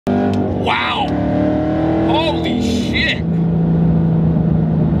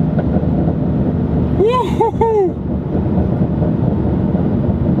Woohoo!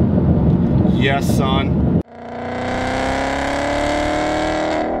 Yes, son.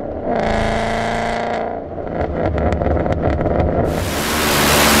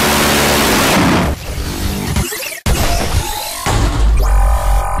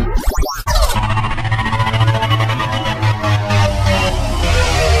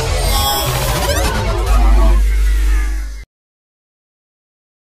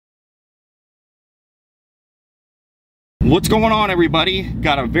 What's going on, everybody?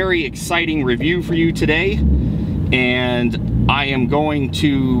 Got a very exciting review for you today, and I am going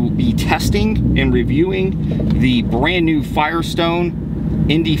to be testing and reviewing the brand new Firestone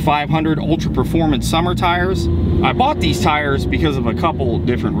Indy 500 Ultra Performance Summer tires. I bought these tires because of a couple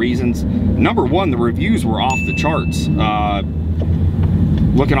different reasons. Number one, the reviews were off the charts.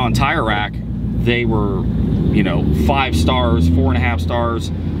 Looking on Tire Rack, they were, you know, 5 stars, 4.5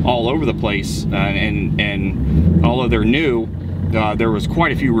 stars, all over the place, and although they're new, there was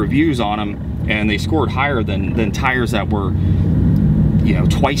quite a few reviews on them, and they scored higher than tires that were, you know,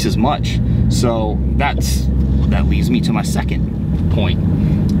 twice as much. So that leads me to my second point.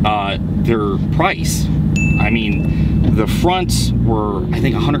 Their price. I mean, the fronts were, I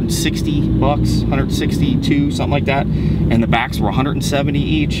think, 160 bucks, 162, something like that, and the backs were 170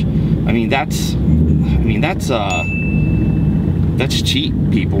 each. I mean, that's cheap,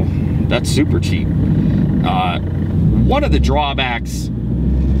 people. That's super cheap. One of the drawbacks,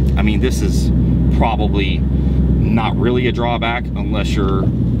 I mean, this is probably not really a drawback unless you're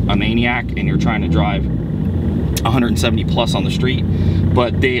a maniac and you're trying to drive 170 plus on the street,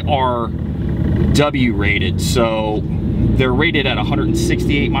 but they are W rated, so they're rated at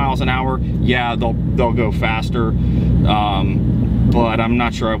 168 miles an hour. Yeah, they'll go faster, but I'm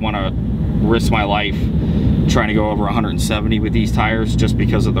not sure I want to risk my life trying to go over 170 with these tires just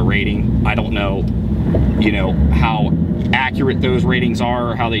because of the rating. I don't know, you know, how accurate those ratings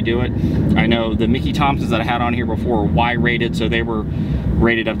are or how they do it. I know the Mickey Thompsons that I had on here before were Y rated, so they were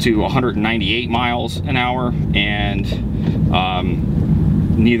rated up to 198 miles an hour, and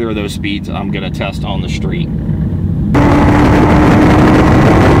neither of those speeds I'm gonna test on the street.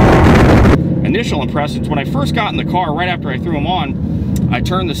 Initial impressions, when I first got in the car, right after I threw them on, I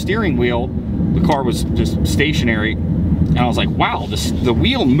turned the steering wheel. The car was just stationary, and I was like, wow, the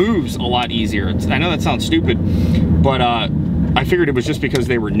wheel moves a lot easier. I know that sounds stupid, but I figured it was just because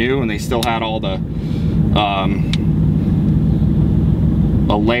they were new and they still had all the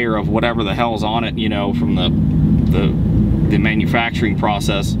a layer of whatever the hell's on it, you know, from the manufacturing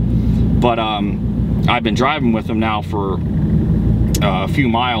process. But I've been driving with them now for a few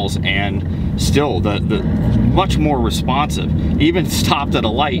miles, and still the much more responsive. Even stopped at a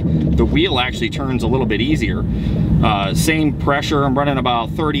light, the wheel actually turns a little bit easier. Same pressure, I'm running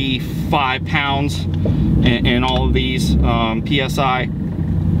about 35 pounds in all of these PSI,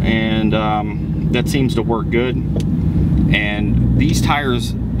 and that seems to work good. And these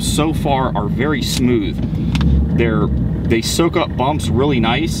tires so far are very smooth. They soak up bumps really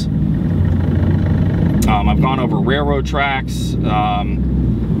nice. I've gone over railroad tracks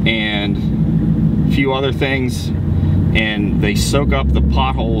and a few other things, and they soak up the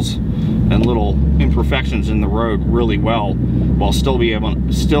potholes and little imperfections in the road really well, while still be able,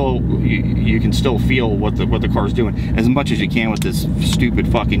 you can still feel what the car's doing as much as you can with this stupid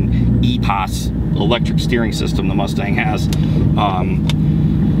fucking EPOS electric steering system the Mustang has.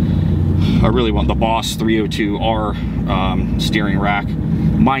 I really want the Boss 302R steering rack.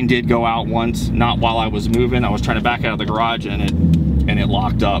 Mine did go out once, not while I was moving. I was trying to back out of the garage, and it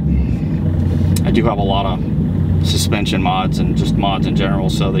locked up. I do have a lot of suspension mods and just mods in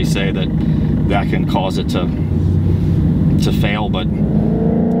general, so they say that can cause it to fail. But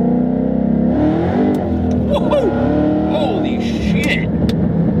whoa, holy shit,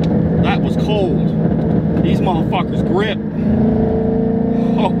 that was cold. These motherfuckers grip.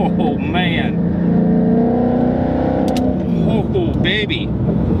 Oh man, oh baby,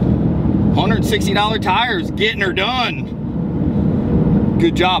 $160 tires getting her done.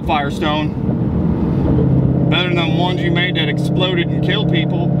 Good job, Firestone. Better than the ones you made that exploded and killed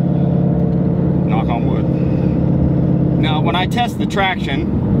people. Knock on wood. Now, when I test the traction,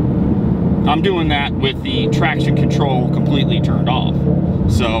 I'm doing that with the traction control completely turned off.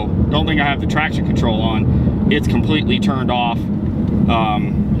 So don't think I have the traction control on. It's completely turned off,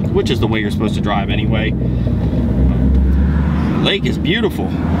 which is the way you're supposed to drive anyway. The lake is beautiful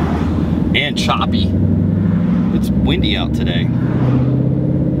and choppy. It's windy out today.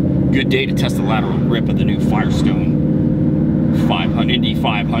 Good day to test the lateral grip of the new Firestone 500, Indy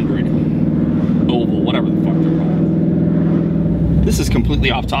 500 Oval, whatever the fuck they're called. This is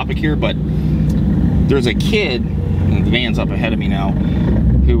completely off topic here, but there's a kid, and the van's up ahead of me now,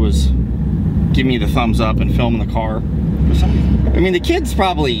 who was giving me the thumbs up and filming the car. I mean, the kid's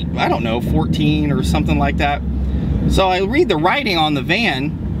probably, I don't know, 14 or something like that. So I read the writing on the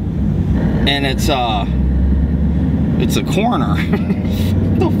van, and it's a coroner.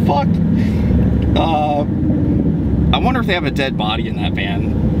 What the fuck? I wonder if they have a dead body in that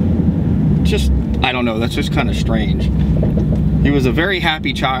van. Just, I don't know, that's just kind of strange. He was a very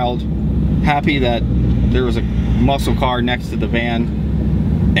happy child, happy that there was a muscle car next to the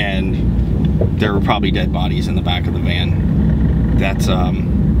van, and there were probably dead bodies in the back of the van. That's,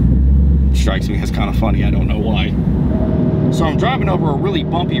 strikes me as kind of funny, I don't know why. So I'm driving over a really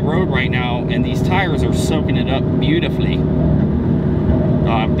bumpy road right now, and these tires are soaking it up beautifully.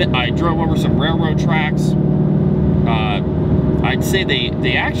 I drove over some railroad tracks. I'd say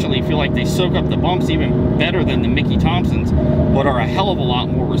they actually feel like they soak up the bumps even better than the Mickey Thompsons, but are a hell of a lot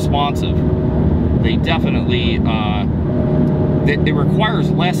more responsive. They definitely, it requires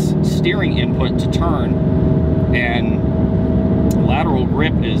less steering input to turn, and lateral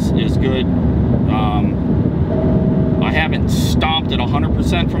grip is good. I haven't stomped it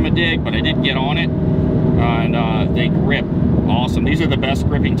 100% from a dig, but I did get on it, and they grip awesome. These are the best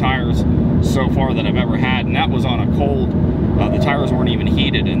gripping tires so far that I've ever had, and that was on a cold. The tires weren't even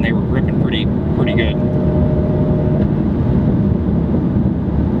heated, and they were gripping pretty good.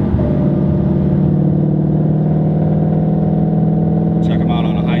 Check them out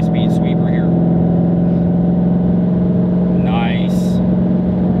on a high-speed sweeper here. Nice.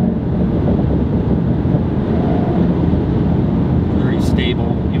 Very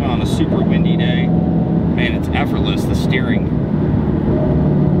stable, even on a super windy day. Man, it's effortless, the steering.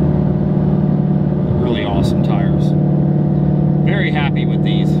 Really awesome tires. Very happy with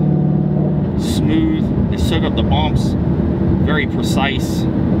these. Smooth, they soak up the bumps, very precise.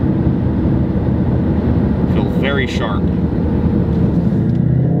 Feel very sharp.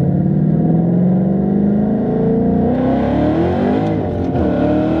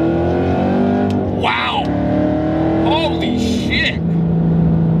 Wow! Holy shit!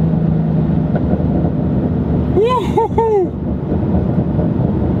 Woo-hoo-hoo!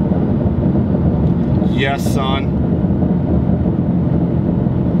 Yes, son.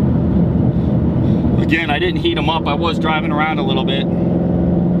 Again, I didn't heat them up. I was driving around a little bit.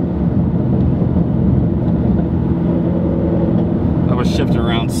 I was shifting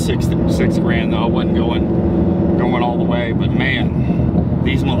around six grand though. I wasn't going all the way, but man,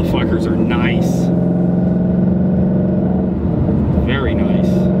 these motherfuckers are nice. Very nice.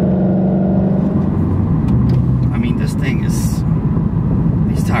 I mean, this thing is,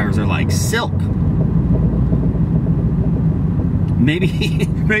 these tires are like silk.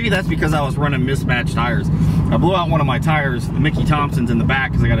 Maybe that's because I was running mismatched tires. I blew out one of my tires, the Mickey Thompsons, in the back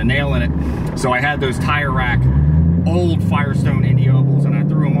because I got a nail in it. So I had those tire rack old Firestone Indy ovals, and I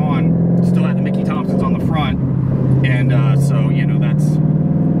threw them on. Still had the Mickey Thompsons on the front, and so you know, that's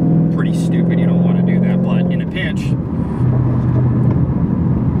pretty stupid. You don't want to do that, but in a pinch,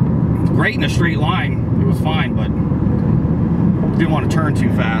 great in a straight line. It was fine, but didn't want to turn too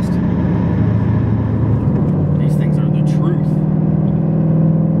fast. These things are the truth.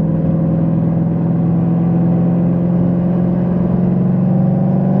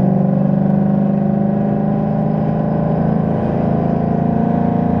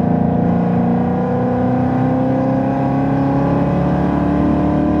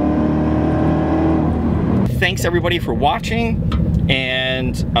 Thanks everybody for watching,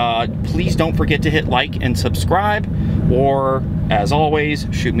 and please don't forget to hit like and subscribe, or as always,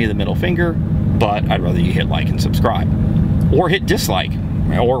 shoot me the middle finger, but I'd rather you hit like and subscribe, or hit dislike,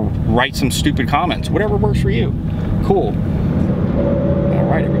 or write some stupid comments, whatever works for you. Cool. All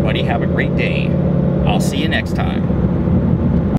right, everybody, have a great day. I'll see you next time.